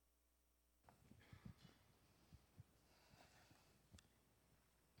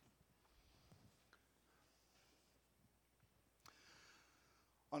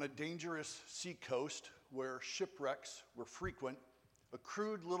On a dangerous seacoast where shipwrecks were frequent, a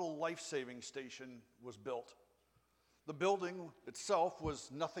crude little life-saving station was built. The building itself was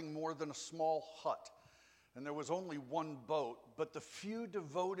nothing more than a small hut, and there was only one boat, but the few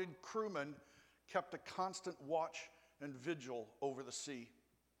devoted crewmen kept a constant watch and vigil over the sea.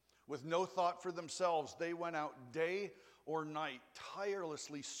 With no thought for themselves, they went out day or night,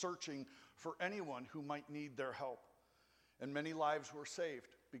 tirelessly searching for anyone who might need their help. And many lives were saved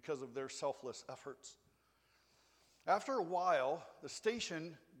because of their selfless efforts. After a while, the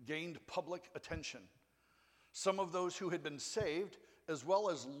station gained public attention. Some of those who had been saved, as well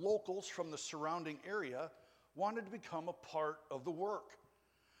as locals from the surrounding area, wanted to become a part of the work.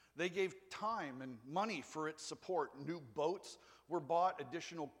 They gave time and money for its support. New boats were bought,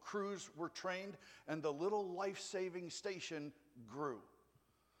 additional crews were trained, and the little life-saving station grew.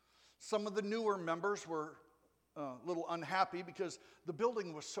 Some of the newer members were a little unhappy because the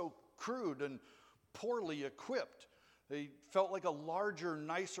building was so crude and poorly equipped. They felt like a larger,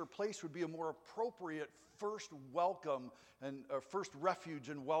 nicer place would be a more appropriate first welcome and first refuge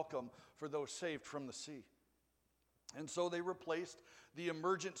and welcome for those saved from the sea. And so they replaced the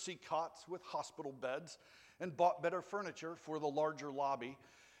emergency cots with hospital beds and bought better furniture for the larger lobby.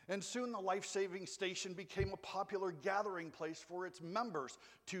 And soon the life-saving station became a popular gathering place for its members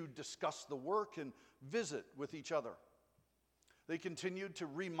to discuss the work and visit with each other. They continued to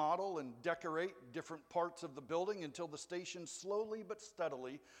remodel and decorate different parts of the building until the station slowly but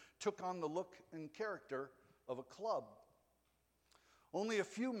steadily took on the look and character of a club. Only a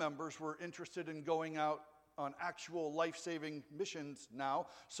few members were interested in going out on actual life-saving missions now,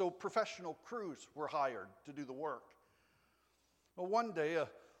 so professional crews were hired to do the work. Well, one day, a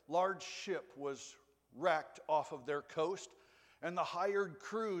large ship was wrecked off of their coast, and the hired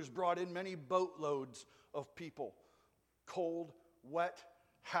crews brought in many boatloads of people. Cold, wet,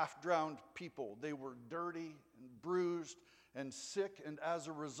 half-drowned people. They were dirty and bruised and sick, and as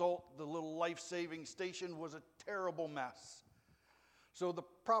a result, the little life-saving station was a terrible mess. So the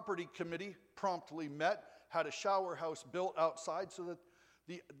property committee promptly met, had a shower house built outside so that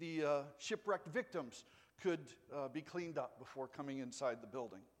the shipwrecked victims could be cleaned up before coming inside the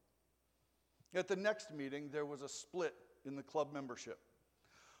building. At the next meeting, there was a split in the club membership.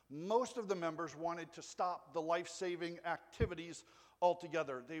 Most of the members wanted to stop the life-saving activities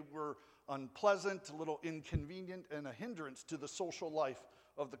altogether. They were unpleasant, a little inconvenient, and a hindrance to the social life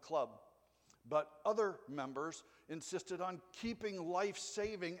of the club. But other members insisted on keeping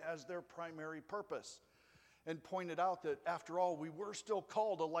life-saving as their primary purpose and pointed out that, after all, we were still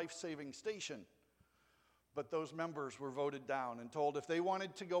called a life-saving station. But those members were voted down and told if they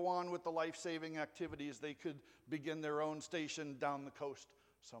wanted to go on with the life-saving activities, they could begin their own station down the coast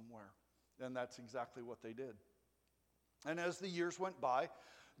somewhere. And that's exactly what they did. And as the years went by,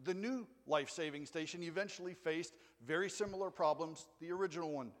 the new life-saving station eventually faced very similar problems the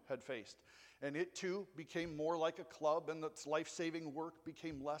original one had faced. And it too became more like a club, and its life-saving work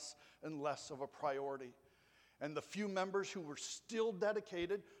became less and less of a priority. And the few members who were still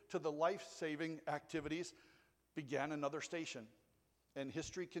dedicated to the life-saving activities began another station. And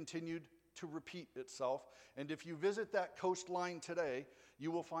history continued to repeat itself. And if you visit that coastline today,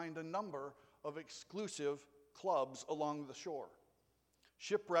 you will find a number of exclusive clubs along the shore.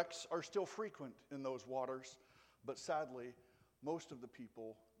 Shipwrecks are still frequent in those waters, but sadly, most of the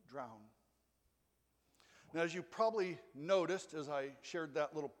people drown. Now, as you probably noticed as I shared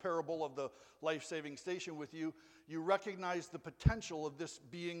that little parable of the life-saving station with you, you recognize the potential of this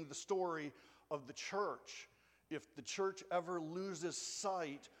being the story of the church if the church ever loses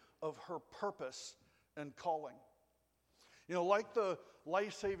sight of her purpose and calling. You know, like the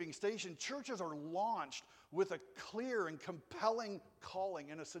life-saving station, churches are launched with a clear and compelling calling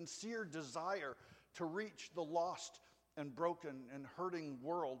and a sincere desire to reach the lost and broken and hurting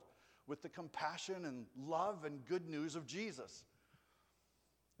world with the compassion and love and good news of Jesus.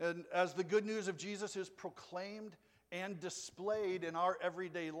 And as the good news of Jesus is proclaimed and displayed in our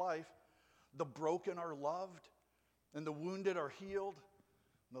everyday life, the broken are loved, and the wounded are healed,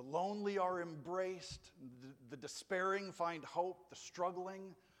 the lonely are embraced, the despairing find hope, the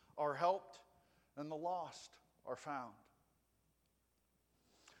struggling are helped, and the lost are found.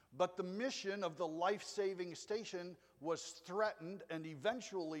 But the mission of the life-saving station was threatened and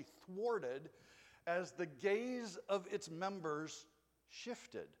eventually thwarted as the gaze of its members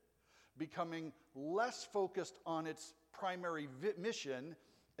shifted, becoming less focused on its primary mission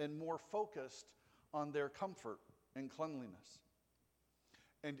and more focused on their comfort and cleanliness.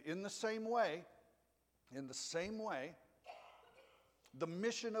 And in the same way, the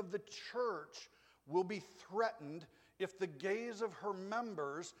mission of the church will be threatened if the gaze of her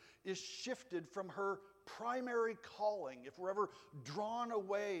members is shifted from her primary calling, if we're ever drawn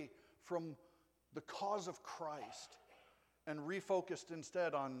away from the cause of Christ and refocused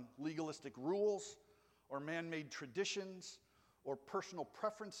instead on legalistic rules or man-made traditions or personal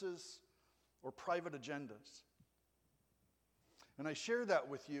preferences or private agendas. And I share that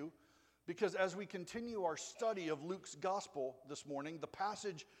with you because as we continue our study of Luke's gospel this morning, the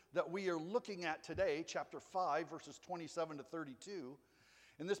passage that we are looking at today, chapter 5, verses 27 to 32,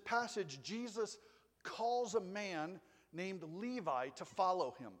 in this passage, Jesus calls a man named Levi to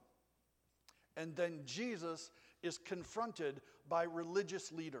follow him. And then Jesus is confronted by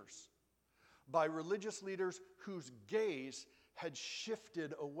religious leaders whose gaze had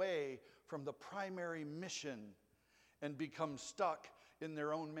shifted away from the primary mission and become stuck in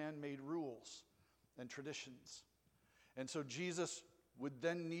their own man-made rules and traditions. And so Jesus would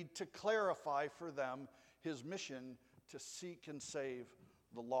then need to clarify for them his mission to seek and save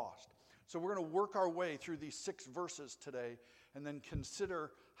the lost. So we're going to work our way through these 6 verses today and then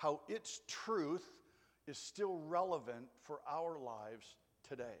consider how its truth is still relevant for our lives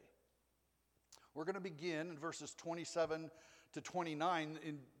today. We're going to begin in verses 27 to 29.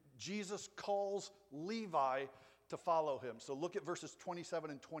 Jesus calls Levi to follow him. So look at verses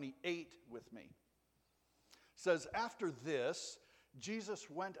 27 and 28 with me. It says, after this, Jesus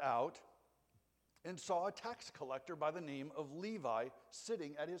went out and saw a tax collector by the name of Levi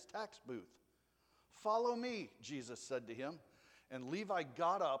sitting at his tax booth. Follow me, Jesus said to him. And Levi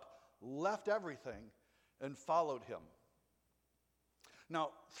got up, left everything, and followed him. Now,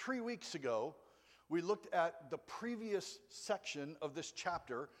 3 weeks ago, we looked at the previous section of this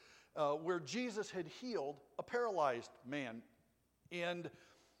chapter where Jesus had healed a paralyzed man and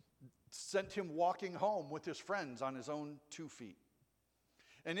sent him walking home with his friends on his own 2 feet.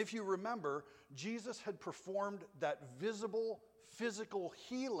 And if you remember, Jesus had performed that visible physical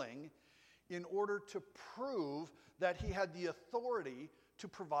healing in order to prove that he had the authority to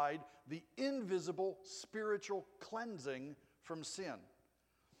provide the invisible spiritual cleansing from sin.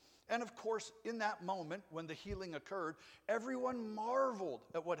 And of course, in that moment when the healing occurred, everyone marveled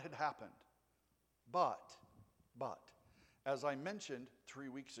at what had happened. But, as I mentioned 3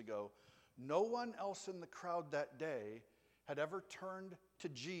 weeks ago, no one else in the crowd that day had ever turned to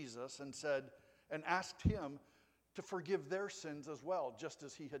Jesus and asked him to forgive their sins as well, just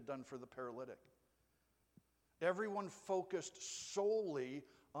as he had done for the paralytic. Everyone focused solely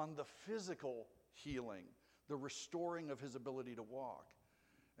on the physical healing, the restoring of his ability to walk,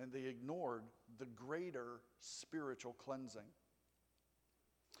 and they ignored the greater spiritual cleansing.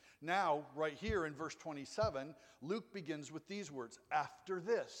 Now, right here in verse 27, Luke begins with these words, after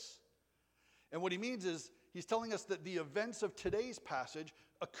this. And what he means is, he's telling us that the events of today's passage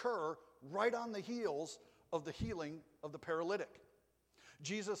occur right on the heels of the healing of the paralytic.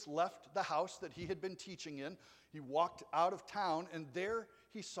 Jesus left the house that he had been teaching in. He walked out of town, and there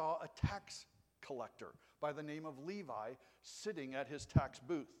he saw a tax collector by the name of Levi sitting at his tax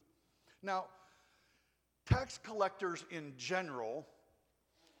booth. Now, tax collectors in general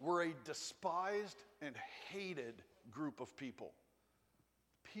were a despised and hated group of people.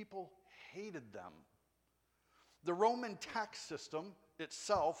 People hated them. The Roman tax system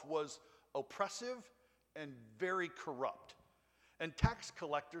itself was oppressive and very corrupt. And tax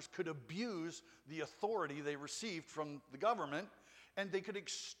collectors could abuse the authority they received from the government, and they could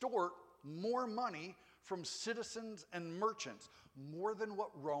extort more money from citizens and merchants, more than what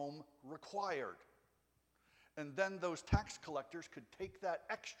Rome required. And then those tax collectors could take that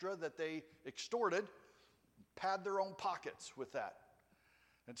extra that they extorted, pad their own pockets with that.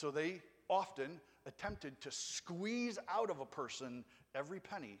 And so they often attempted to squeeze out of a person every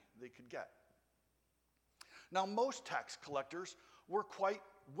penny they could get. Now, most tax collectors were quite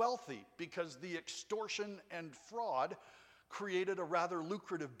wealthy because the extortion and fraud created a rather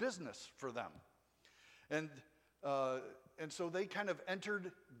lucrative business for them. And so they kind of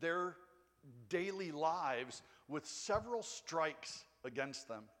entered their daily lives with several strikes against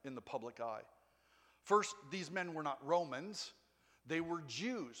them in the public eye. First, these men were not Romans. They were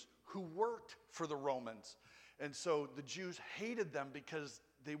Jews who worked for the Romans. And so the Jews hated them because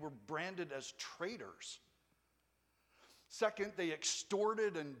they were branded as traitors. Second, they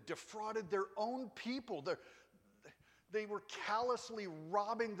extorted and defrauded their own people. They were callously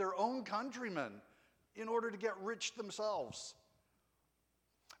robbing their own countrymen in order to get rich themselves.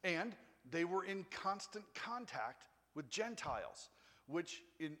 And they were in constant contact with Gentiles, which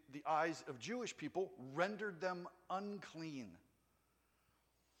in the eyes of Jewish people rendered them unclean.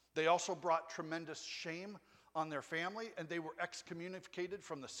 They also brought tremendous shame on their family, and they were excommunicated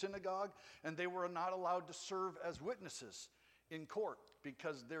from the synagogue, and they were not allowed to serve as witnesses in court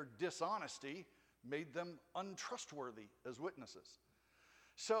because their dishonesty made them untrustworthy as witnesses.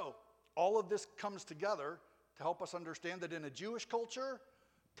 So, all of this comes together to help us understand that in a Jewish culture,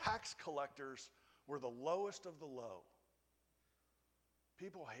 tax collectors were the lowest of the low.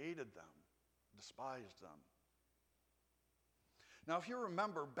 People hated them, despised them. Now, if you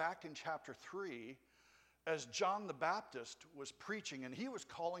remember back in chapter 3, as John the Baptist was preaching, and he was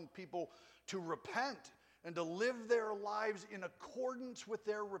calling people to repent and to live their lives in accordance with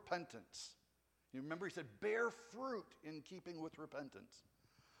their repentance. You remember he said, bear fruit in keeping with repentance.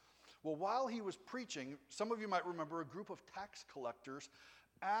 Well, while he was preaching, some of you might remember a group of tax collectors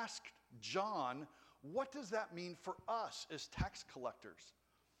asked John, what does that mean for us as tax collectors?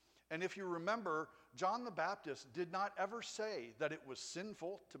 And if you remember, John the Baptist did not ever say that it was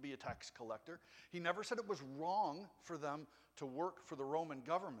sinful to be a tax collector. He never said it was wrong for them to work for the Roman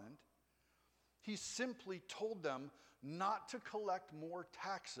government. He simply told them not to collect more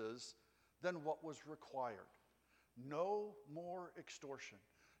taxes than what was required. No more extortion,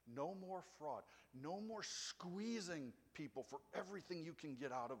 no more fraud, no more squeezing people for everything you can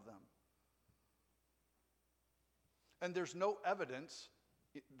get out of them. And there's no evidence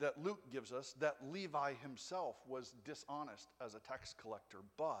that Luke gives us that Levi himself was dishonest as a tax collector,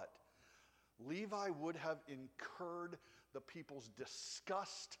 but Levi would have incurred the people's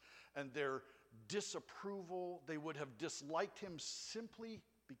disgust and their disapproval. They would have disliked him simply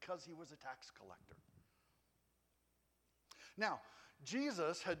because he was a tax collector. Now,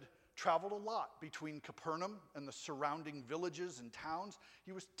 Jesus had traveled a lot between Capernaum and the surrounding villages and towns.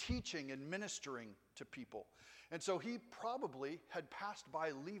 He was teaching and ministering to people. And so he probably had passed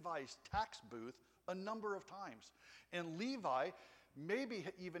by Levi's tax booth a number of times. And Levi maybe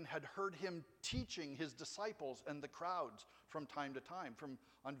even had heard him teaching his disciples and the crowds from time to time.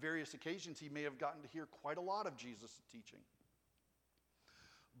 On various occasions, he may have gotten to hear quite a lot of Jesus' teaching.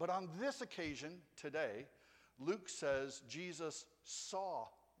 But on this occasion today, Luke says Jesus saw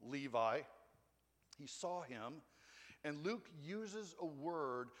Levi. He saw him. And Luke uses a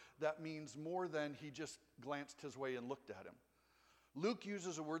word that means more than he just glanced his way and looked at him. Luke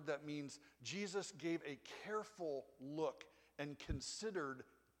uses a word that means Jesus gave a careful look and considered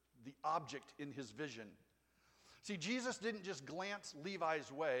the object in his vision. See, Jesus didn't just glance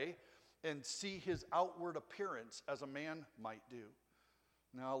Levi's way and see his outward appearance as a man might do.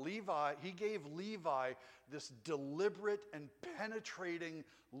 Now, he gave Levi this deliberate and penetrating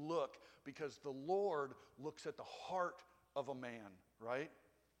look because the Lord looks at the heart of a man, right?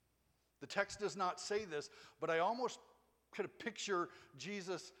 The text does not say this, but I almost could picture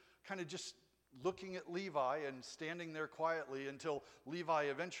Jesus kind of just looking at Levi and standing there quietly until Levi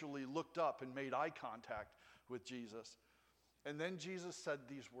eventually looked up and made eye contact with Jesus. And then Jesus said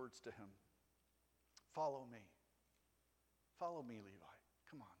these words to him, "Follow me. Follow me, Levi.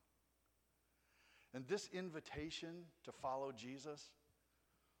 Come on." And this invitation to follow Jesus,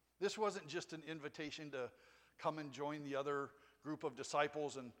 this wasn't just an invitation to come and join the other group of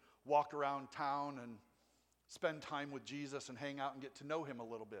disciples and walk around town and spend time with Jesus and hang out and get to know him a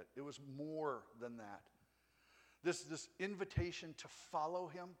little bit. It was more than that. This invitation to follow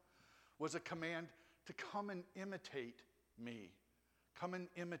him was a command to come and imitate me. Come and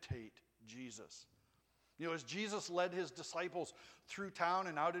imitate Jesus. You know, as Jesus led his disciples through town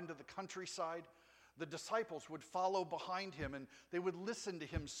and out into the countryside, the disciples would follow behind him and they would listen to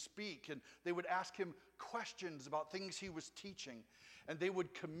him speak and they would ask him questions about things he was teaching. And they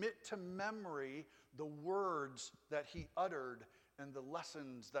would commit to memory the words that he uttered and the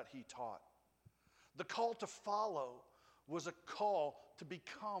lessons that he taught. The call to follow was a call to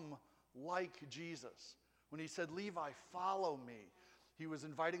become like Jesus. When he said, "Levi, follow me," he was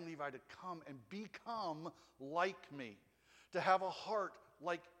inviting Levi to come and become like me, to have a heart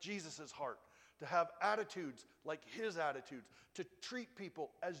like Jesus' heart, to have attitudes like his attitudes, to treat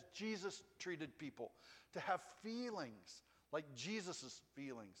people as Jesus treated people, to have feelings like Jesus'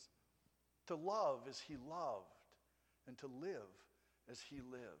 feelings, to love as he loved, and to live as he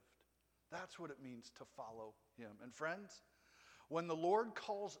lived. That's what it means to follow him. And friends, when the Lord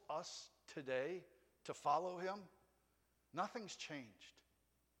calls us today to follow him, nothing's changed.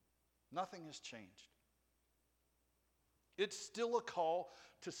 Nothing has changed. It's still a call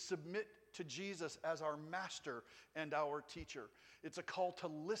to submit to Jesus as our master and our teacher. It's a call to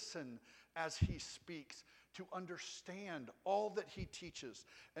listen as he speaks, to understand all that he teaches,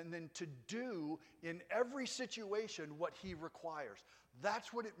 and then to do in every situation what he requires.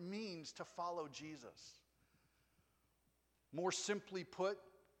 That's what it means to follow Jesus. More simply put,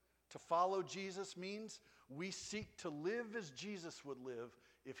 To follow Jesus means we seek to live as Jesus would live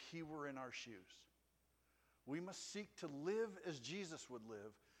if he were in our shoes. We must seek to live as Jesus would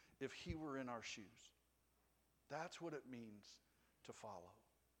live if he were in our shoes. That's what it means to follow.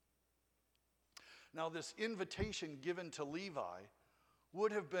 Now, this invitation given to Levi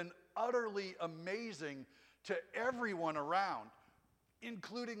would have been utterly amazing to everyone around,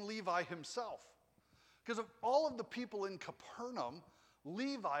 including Levi himself. Because of all of the people in Capernaum,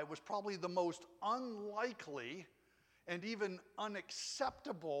 Levi was probably the most unlikely and even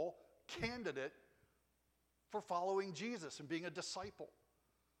unacceptable candidate for following Jesus and being a disciple.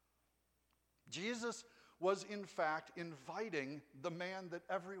 Jesus was, in fact, inviting the man that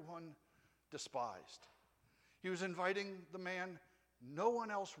everyone despised. He was inviting the man no one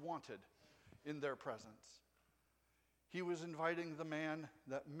else wanted in their presence. He was inviting the man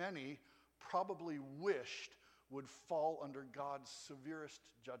that many probably wished would fall under God's severest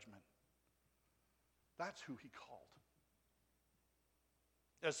judgment. That's who he called.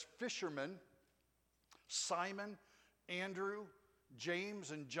 As fishermen, Simon, Andrew,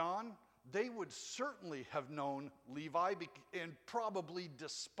 James, and John, they would certainly have known Levi and probably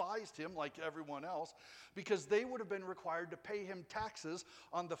despised him like everyone else, because they would have been required to pay him taxes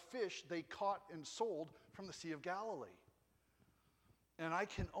on the fish they caught and sold from the Sea of Galilee. And I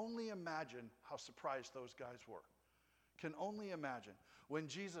can only imagine how surprised those guys were. Can only imagine when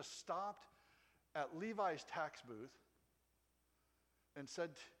Jesus stopped at Levi's tax booth and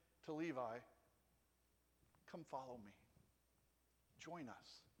said to Levi, "Come follow me. Join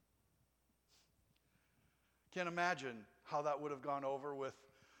us." Can't imagine how that would have gone over with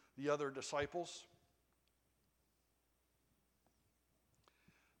the other disciples,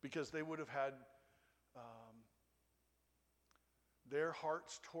 because they would have had their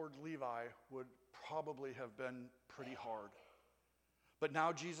hearts toward Levi would probably have been pretty hard. But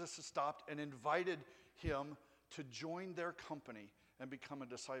now Jesus has stopped and invited him to join their company and become a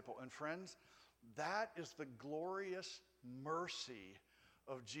disciple. And friends, that is the glorious mercy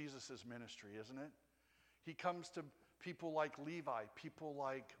of Jesus' ministry, isn't it? He comes to people like Levi, people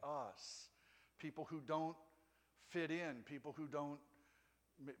like us, people who don't fit in, people who don't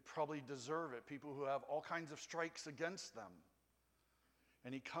probably deserve it, people who have all kinds of strikes against them.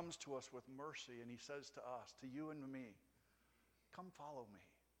 And he comes to us with mercy, and he says to us, to you and to me, "Come follow me."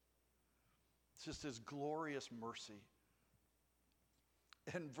 It's just his glorious mercy.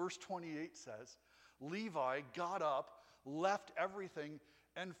 And verse 28 says, Levi got up, left everything,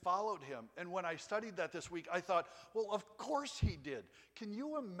 and followed him. And when I studied that this week, I thought, well, of course he did. Can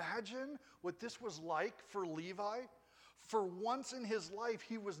you imagine what this was like for Levi? For once in his life,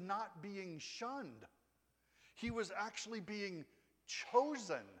 he was not being shunned. He was actually being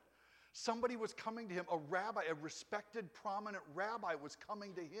chosen. Somebody was coming to him, a rabbi, a respected, prominent rabbi was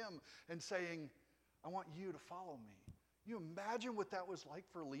coming to him and saying, "I want you to follow me." You imagine what that was like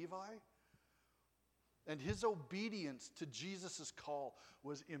for Levi? And his obedience to Jesus' call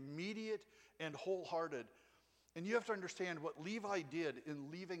was immediate and wholehearted. And you have to understand what Levi did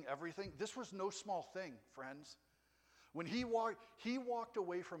in leaving everything. This was no small thing, friends. When he walked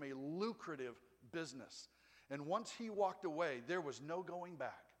away from a lucrative business. And once he walked away, there was no going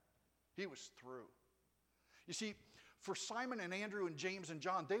back. He was through. You see, for Simon and Andrew and James and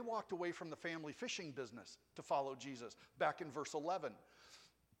John, they walked away from the family fishing business to follow Jesus, back in verse 11.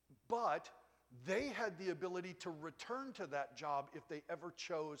 But they had the ability to return to that job if they ever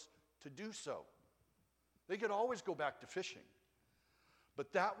chose to do so. They could always go back to fishing.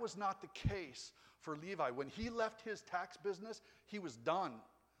 But that was not the case for Levi. When he left his tax business, he was done.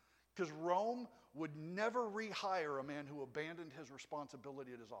 Because Rome would never rehire a man who abandoned his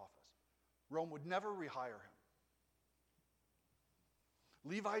responsibility at his office. Rome would never rehire him.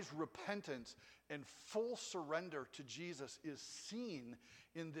 Levi's repentance and full surrender to Jesus is seen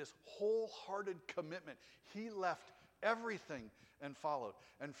in this wholehearted commitment. He left everything and followed.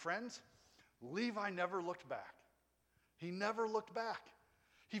 And friends, Levi never looked back. He never looked back.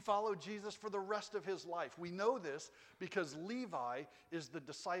 He followed Jesus for the rest of his life. We know this because Levi is the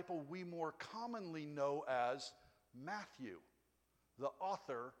disciple we more commonly know as Matthew, the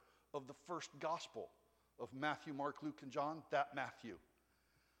author of the first gospel of Matthew, Mark, Luke, and John, that Matthew.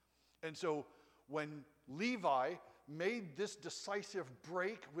 And so when Levi made this decisive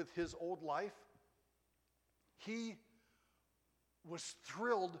break with his old life, he was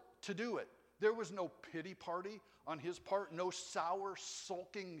thrilled to do it. There was no pity party on his part, no sour,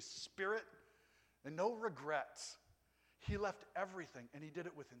 sulking spirit, and no regrets. He left everything, and he did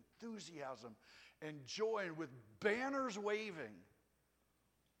it with enthusiasm and joy and with banners waving.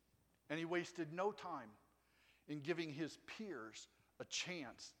 And he wasted no time in giving his peers a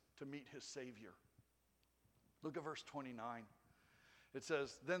chance to meet his Savior. Look at verse 29. It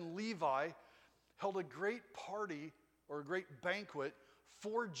says, "Then Levi held a great party or a great banquet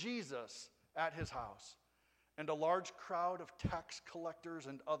for Jesus at his house, and a large crowd of tax collectors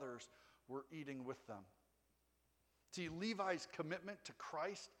and others were eating with them." See, Levi's commitment to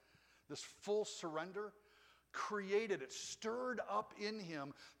Christ, this full surrender, it stirred up in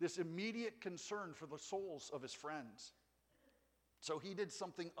him this immediate concern for the souls of his friends. So he did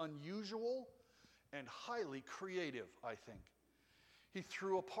something unusual and highly creative, I think. He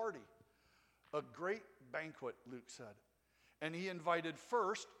threw a party, a great banquet, Luke said. And he invited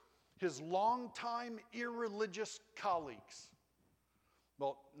first his longtime irreligious colleagues.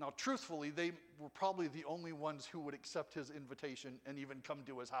 Well, now truthfully, they were probably the only ones who would accept his invitation and even come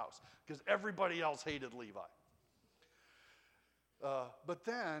to his house, because everybody else hated Levi. But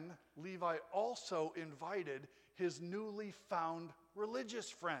then Levi also invited his newly found religious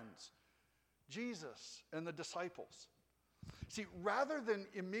friends, Jesus and the disciples. See, rather than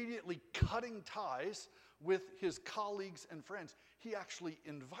immediately cutting ties with his colleagues and friends, he actually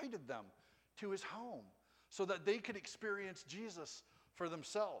invited them to his home so that they could experience Jesus for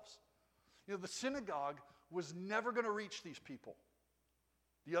themselves. You know, the synagogue was never going to reach these people,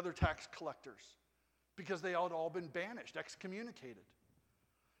 the other tax collectors, because they had all been banished, excommunicated.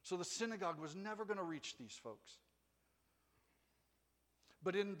 So the synagogue was never going to reach these folks.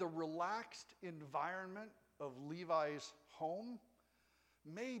 But in the relaxed environment of Levi's home,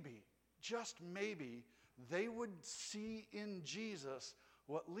 maybe, just maybe, they would see in Jesus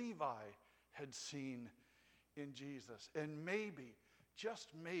what Levi had seen in Jesus. And maybe,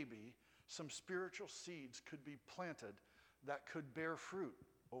 just maybe, some spiritual seeds could be planted that could bear fruit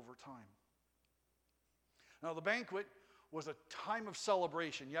over time. Now, the banquet was a time of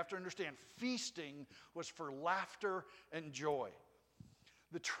celebration. You have to understand, feasting was for laughter and joy.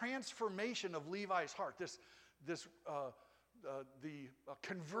 The transformation of Levi's heart, the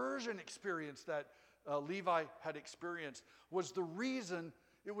conversion experience that Levi had experienced was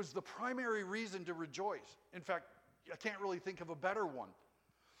the primary reason to rejoice. In fact, I can't really think of a better one.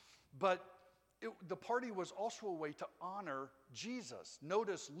 But the party was also a way to honor Jesus.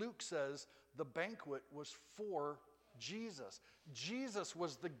 Notice Luke says the banquet was for Jesus. Jesus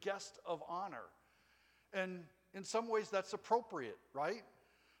was the guest of honor. And in some ways that's appropriate, right?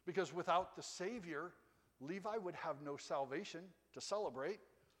 Because without the Savior, Levi would have no salvation to celebrate.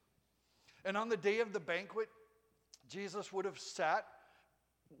 And on the day of the banquet, Jesus would have sat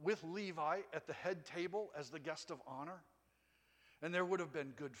with Levi at the head table as the guest of honor. And there would have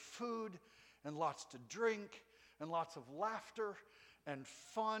been good food and lots to drink and lots of laughter and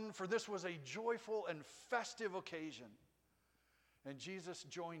fun, for this was a joyful and festive occasion. And Jesus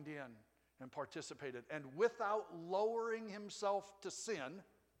joined in and participated. And without lowering himself to sin,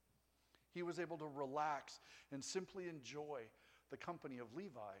 he was able to relax and simply enjoy the company of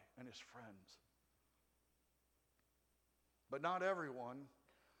Levi and his friends. But not everyone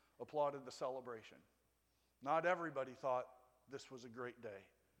applauded the celebration. Not everybody thought this was a great day.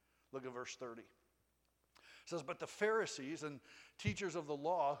 Look at verse 30. It says, "But the Pharisees and teachers of the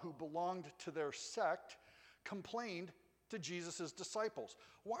law who belonged to their sect complained to Jesus' disciples.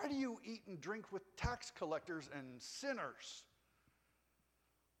 'Why do you eat and drink with tax collectors and sinners?'"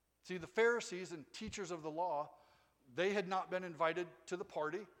 See, the Pharisees and teachers of the law, they had not been invited to the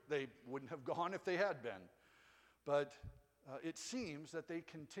party. They wouldn't have gone if they had been. But it seems that they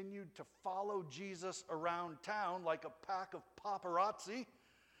continued to follow Jesus around town like a pack of paparazzi,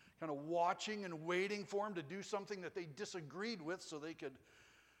 kind of watching and waiting for him to do something that they disagreed with so they could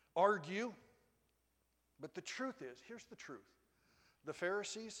argue. But the truth is, here's the truth. The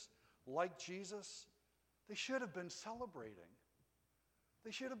Pharisees, like Jesus, they should have been celebrating.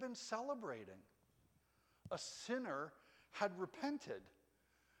 They should have been celebrating. A sinner had repented.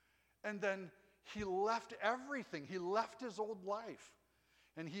 And then he left everything. He left his old life.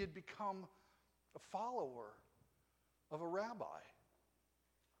 And he had become a follower of a rabbi.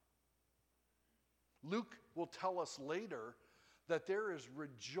 Luke will tell us later that there is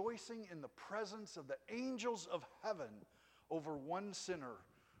rejoicing in the presence of the angels of heaven over one sinner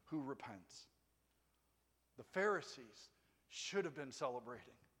who repents. The Pharisees should have been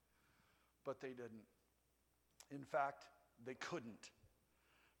celebrating, but they didn't. In fact, they couldn't.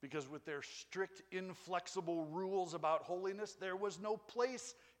 Because with their strict, inflexible rules about holiness, there was no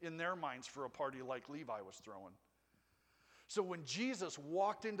place in their minds for a party like Levi was throwing. So when Jesus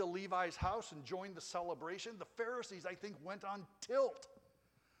walked into Levi's house and joined the celebration, the Pharisees, I think, went on tilt.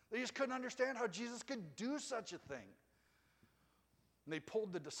 They just couldn't understand how Jesus could do such a thing. And they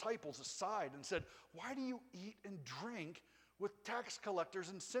pulled the disciples aside and said, "Why do you eat and drink with tax collectors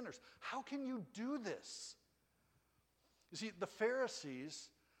and sinners. How can you do this? You see, the Pharisees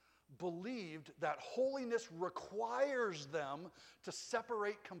believed that holiness requires them to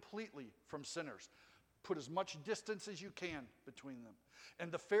separate completely from sinners. Put as much distance as you can between them.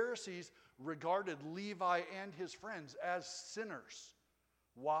 And the Pharisees regarded Levi and his friends as sinners.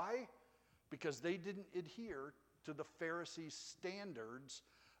 Why? Because they didn't adhere to the Pharisees' standards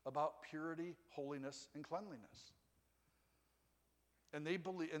about purity, holiness, and cleanliness. And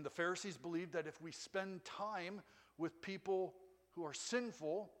the Pharisees believed that if we spend time with people who are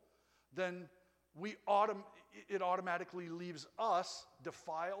sinful, then it automatically leaves us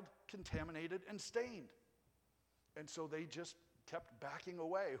defiled, contaminated, and stained. And so they just kept backing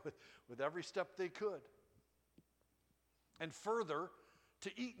away with every step they could. And further,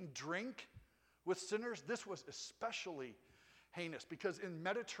 to eat and drink with sinners, this was especially heinous because in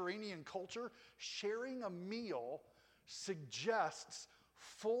Mediterranean culture, sharing a meal suggests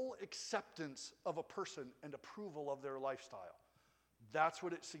full acceptance of a person and approval of their lifestyle. That's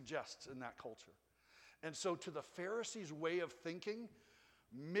what it suggests in that culture. And so to the Pharisees' way of thinking,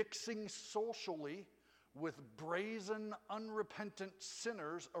 mixing socially with brazen, unrepentant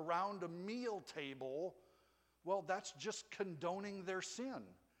sinners around a meal table, well, that's just condoning their sin.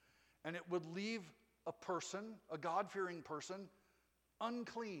 And it would leave a person, a God-fearing person,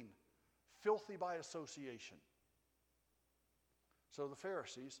 unclean, filthy by association. So the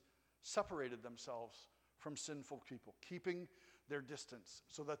Pharisees separated themselves from sinful people, keeping their distance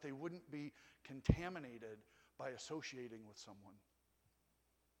so that they wouldn't be contaminated by associating with someone.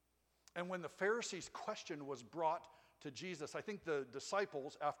 And when the Pharisees' question was brought to Jesus, I think the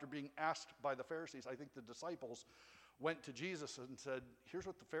disciples, after being asked by the Pharisees, I think the disciples went to Jesus and said, here's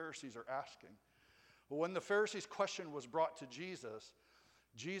what the Pharisees are asking. Well, when the Pharisees' question was brought to Jesus,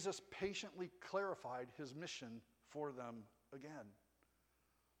 Jesus patiently clarified his mission for them again.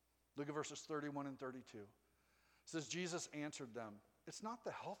 Look at verses 31 and 32. It says, Jesus answered them, it's not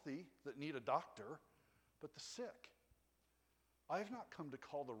the healthy that need a doctor, but the sick. I have not come to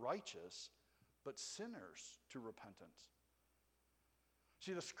call the righteous, but sinners to repentance.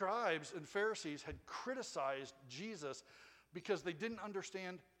 See, the scribes and Pharisees had criticized Jesus because they didn't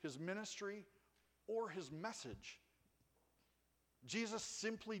understand his ministry or his message. Jesus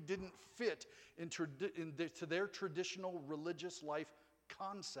simply didn't fit into their traditional religious life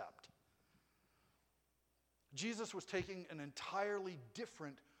concept. Jesus was taking an entirely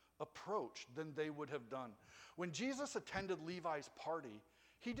different approach than they would have done. When Jesus attended Levi's party,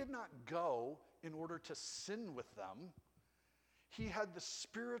 he did not go in order to sin with them. He had the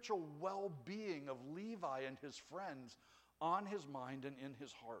spiritual well-being of Levi and his friends on his mind and in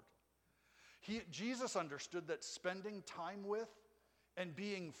his heart. Jesus understood that spending time with and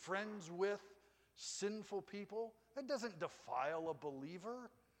being friends with sinful people, that doesn't defile a believer.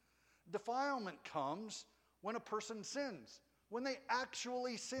 Defilement comes when a person sins, when they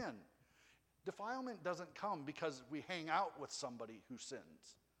actually sin. Defilement doesn't come because we hang out with somebody who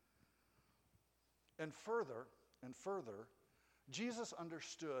sins. And further, Jesus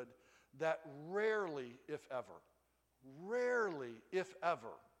understood that rarely, if ever,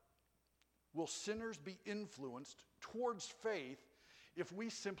 will sinners be influenced towards faith if we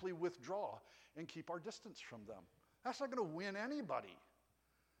simply withdraw and keep our distance from them. That's not going to win anybody.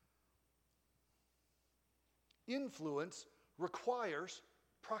 Influence requires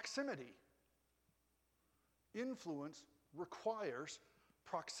proximity. Influence requires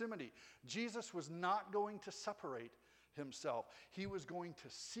proximity. Jesus was not going to separate himself. He was going to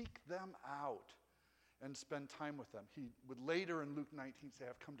seek them out and spend time with them. He would later in Luke 19 say,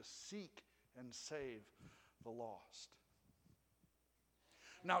 I've come to seek and save the lost.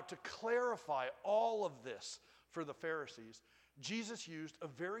 Now, to clarify all of this for the Pharisees, Jesus used a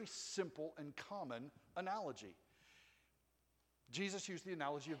very simple and common analogy. Jesus used the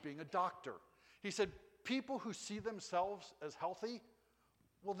analogy of being a doctor. He said, people who see themselves as healthy,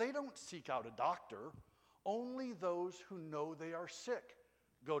 well, they don't seek out a doctor. Only those who know they are sick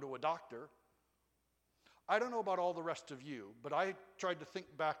go to a doctor. I don't know about all the rest of you, but I tried to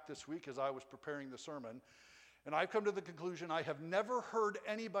think back this week as I was preparing the sermon, and I've come to the conclusion I have never heard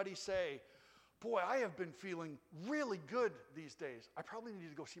anybody say, boy, I have been feeling really good these days. I probably need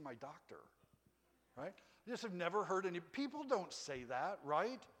to go see my doctor, right? I just have never heard any, people don't say that,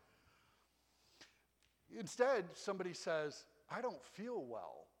 right? Instead, somebody says, I don't feel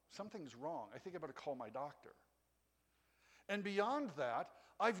well. Something's wrong. I think I better call my doctor. And beyond that,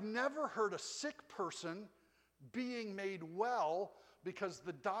 I've never heard a sick person being made well because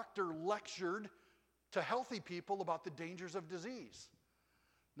the doctor lectured to healthy people about the dangers of disease.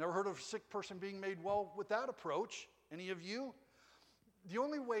 Never heard of a sick person being made well with that approach. Any of you? The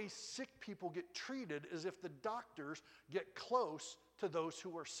only way sick people get treated is if the doctors get close to those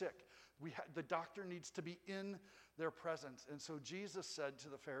who are sick. The doctor needs to be in their presence. And so Jesus said to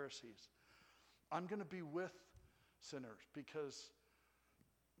the Pharisees, I'm going to be with sinners because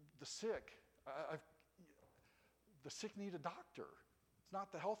the sick need a doctor. It's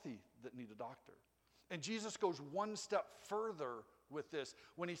not the healthy that need a doctor. And Jesus goes one step further with this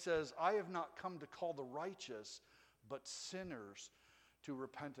when he says, I have not come to call the righteous, but sinners to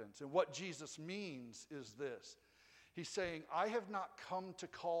repentance. And what Jesus means is this. He's saying, I have not come to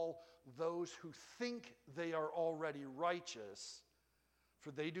call those who think they are already righteous,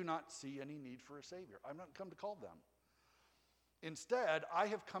 for they do not see any need for a Savior. I've not come to call them. Instead, I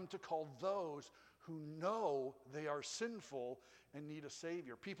have come to call those who know they are sinful and need a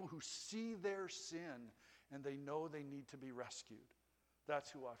Savior. People who see their sin and they know they need to be rescued. That's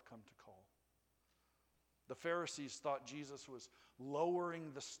who I've come to call. The Pharisees thought Jesus was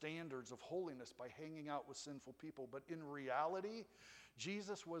lowering the standards of holiness by hanging out with sinful people. But in reality,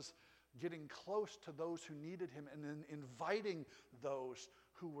 Jesus was getting close to those who needed him and then inviting those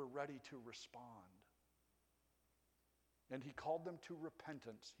who were ready to respond. And he called them to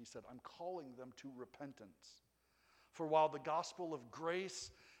repentance. He said, I'm calling them to repentance. For while the gospel of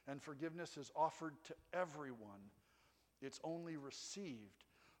grace and forgiveness is offered to everyone, it's only received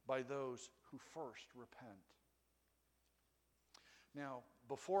by those who first repent. Now,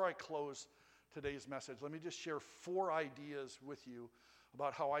 before I close today's message, let me just share 4 ideas with you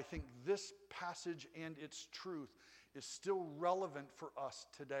about how I think this passage and its truth is still relevant for us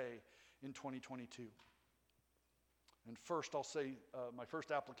today in 2022. And first, I'll say my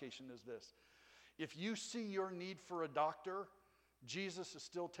first application is this. If you see your need for a doctor, Jesus is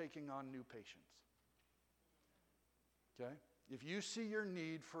still taking on new patients. Okay? If you see your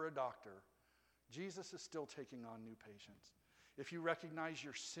need for a doctor, Jesus is still taking on new patients. If you recognize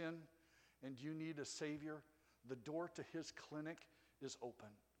your sin and you need a Savior, the door to his clinic is open.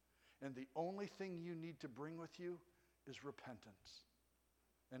 And the only thing you need to bring with you is repentance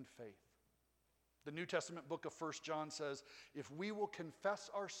and faith. The New Testament book of 1 John says, if we will confess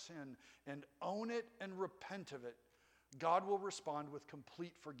our sin and own it and repent of it, God will respond with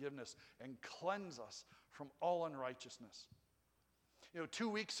complete forgiveness and cleanse us from all unrighteousness. 2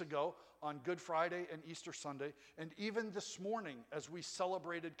 weeks ago on Good Friday and Easter Sunday, and even this morning as we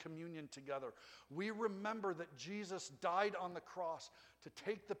celebrated communion together, we remember that Jesus died on the cross to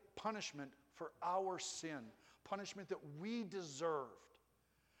take the punishment for our sin, punishment that we deserved.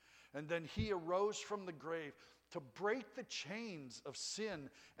 And then he arose from the grave to break the chains of sin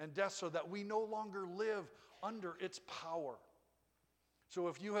and death so that we no longer live under its power. So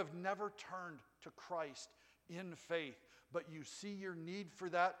if you have never turned to Christ in faith, but you see your need for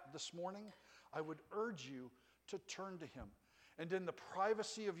that this morning, I would urge you to turn to him. And in the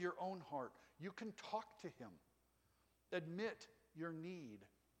privacy of your own heart, you can talk to him. Admit your need.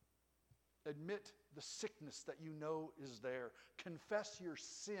 Admit the sickness that you know is there. Confess your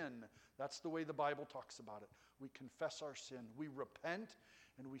sin. That's the way the Bible talks about it. We confess our sin. We repent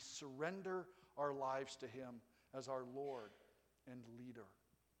and we surrender our lives to him as our Lord and leader.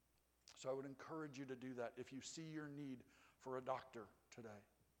 So I would encourage you to do that if you see your need for a doctor today.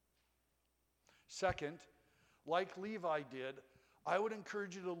 Second, like Levi did, I would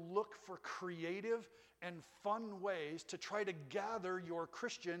encourage you to look for creative and fun ways to try to gather your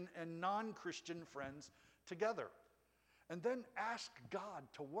Christian and non-Christian friends together. And then ask God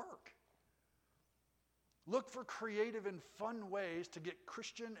to work. Look for creative and fun ways to get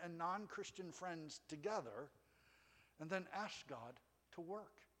Christian and non-Christian friends together, and then ask God to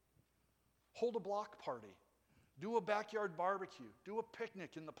work. Hold a block party. Do a backyard barbecue. Do a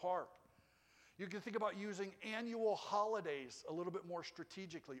picnic in the park. You can think about using annual holidays a little bit more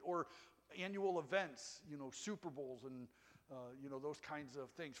strategically, or annual events, Super Bowls and those kinds of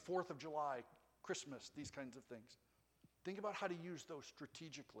things. 4th of July, Christmas, these kinds of things. Think about how to use those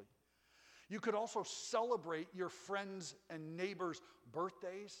strategically. You could also celebrate your friends' and neighbors'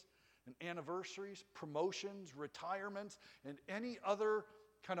 birthdays and anniversaries, promotions, retirements, and any other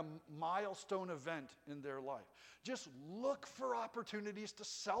kind of milestone event in their life. Just look for opportunities to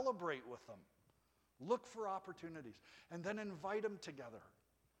celebrate with them. Look for opportunities and then invite them together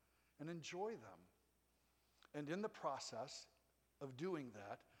and enjoy them. And in the process of doing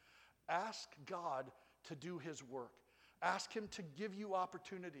that, ask God to do his work. Ask him to give you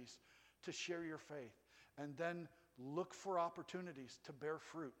opportunities to share your faith, and then look for opportunities to bear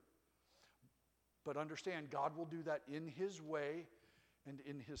fruit. But understand, God will do that in his way and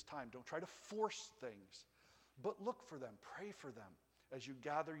in his time. Don't try to force things, but look for them, pray for them as you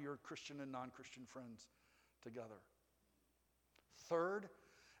gather your Christian and non-Christian friends together. Third,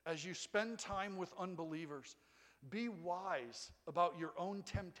 as you spend time with unbelievers, be wise about your own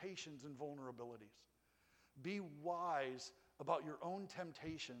temptations and vulnerabilities. Be wise about your own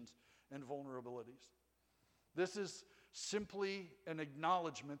temptations and vulnerabilities. This is simply an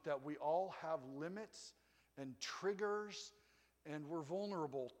acknowledgement that we all have limits and triggers, and we're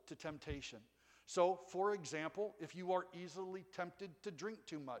vulnerable to temptation. So, for example, if you are easily tempted to drink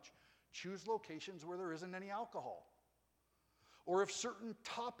too much, choose locations where there isn't any alcohol. Or if certain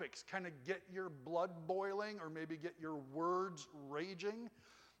topics kind of get your blood boiling or maybe get your words raging,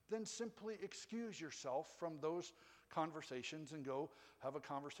 then simply excuse yourself from those conversations and go have a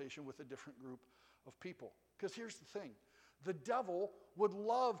conversation with a different group of people. Because here's the thing, the devil would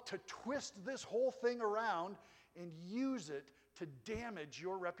love to twist this whole thing around and use it to damage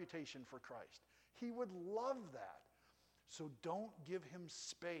your reputation for Christ. He would love that. So don't give him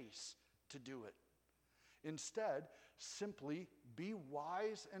space to do it. Instead, simply be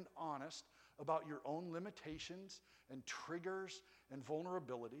wise and honest about your own limitations and triggers and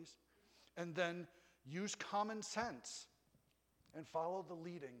vulnerabilities, and then use common sense and follow the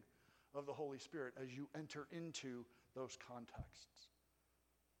leading of the Holy Spirit as you enter into those contexts.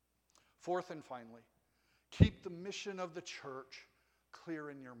 Fourth and finally, keep the mission of the church clear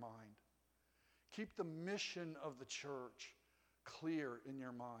in your mind. Keep the mission of the church clear in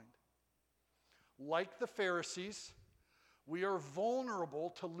your mind. Like the Pharisees, we are vulnerable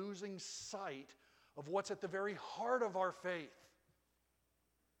to losing sight of what's at the very heart of our faith.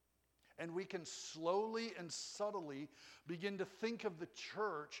 And we can slowly and subtly begin to think of the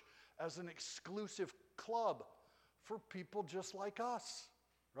church as an exclusive club for people just like us,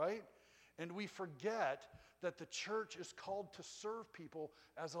 right? And we forget that the church is called to serve people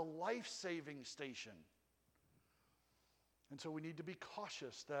as a life-saving station. And so we need to be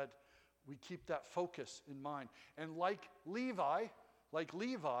cautious that we keep that focus in mind. And like Levi,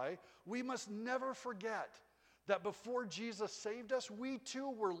 we must never forget that before Jesus saved us, we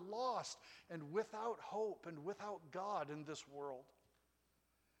too were lost and without hope and without God in this world.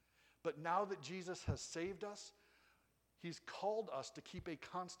 But now that Jesus has saved us, he's called us to keep a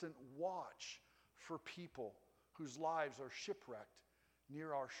constant watch for people whose lives are shipwrecked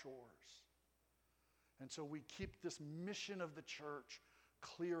near our shores. And so we keep this mission of the church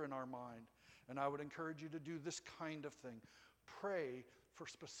clear in our mind. And I would encourage you to do this kind of thing. Pray for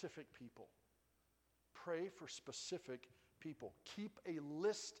specific people. Pray for specific people. Keep a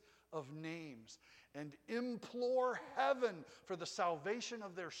list of names and implore heaven for the salvation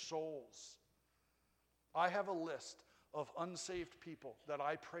of their souls. I have a list of unsaved people that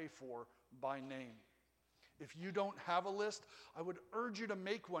I pray for by name. If you don't have a list, I would urge you to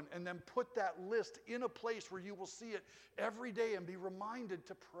make one and then put that list in a place where you will see it every day and be reminded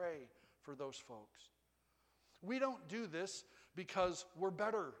to pray for those folks. We don't do this because we're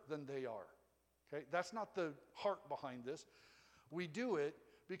better than they are. Okay? That's not the heart behind this. We do it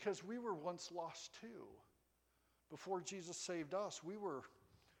because we were once lost too. Before Jesus saved us, we were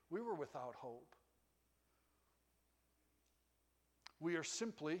without hope. We are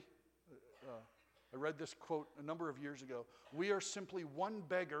simply, I read this quote a number of years ago, we are simply one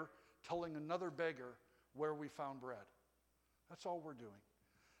beggar telling another beggar where we found bread. That's all we're doing.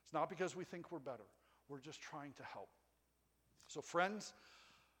 It's not because we think we're better. We're just trying to help. So friends,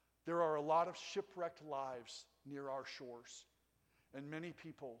 there are a lot of shipwrecked lives near our shores, and many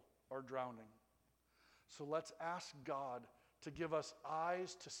people are drowning. So let's ask God to give us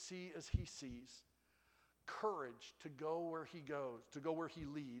eyes to see as he sees, courage to go where he goes, to go where he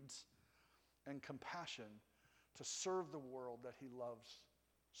leads, and compassion to serve the world that he loves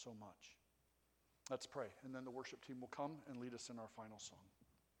so much. Let's pray, and then the worship team will come and lead us in our final song.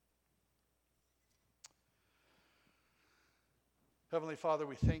 Heavenly Father,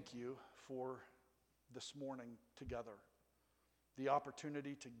 we thank you for this morning together, the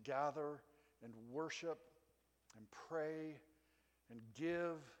opportunity to gather and worship and pray and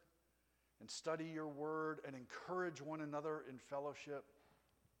give and study your word and encourage one another in fellowship.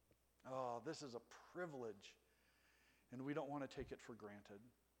 Oh, this is a privilege, and we don't want to take it for granted.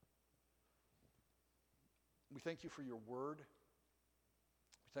 We thank you for your word.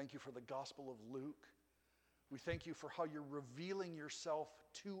 We thank you for the Gospel of Luke. We thank you for how you're revealing yourself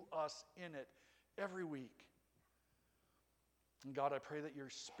to us in it every week. And God, I pray that your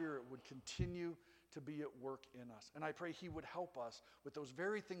Spirit would continue to be at work in us. And I pray he would help us with those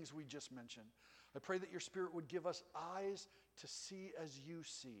very things we just mentioned. I pray that your Spirit would give us eyes to see as you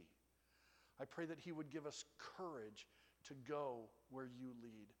see. I pray that he would give us courage to go where you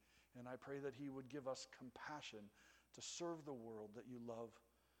lead. And I pray that he would give us compassion to serve the world that you love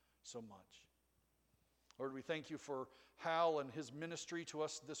so much. Lord, we thank you for Hal and his ministry to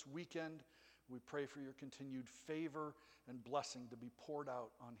us this weekend. We pray for your continued favor and blessing to be poured out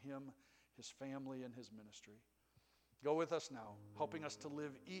on him, his family, and his ministry. Go with us now, helping us to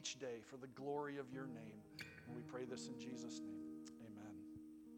live each day for the glory of your name. And we pray this in Jesus' name.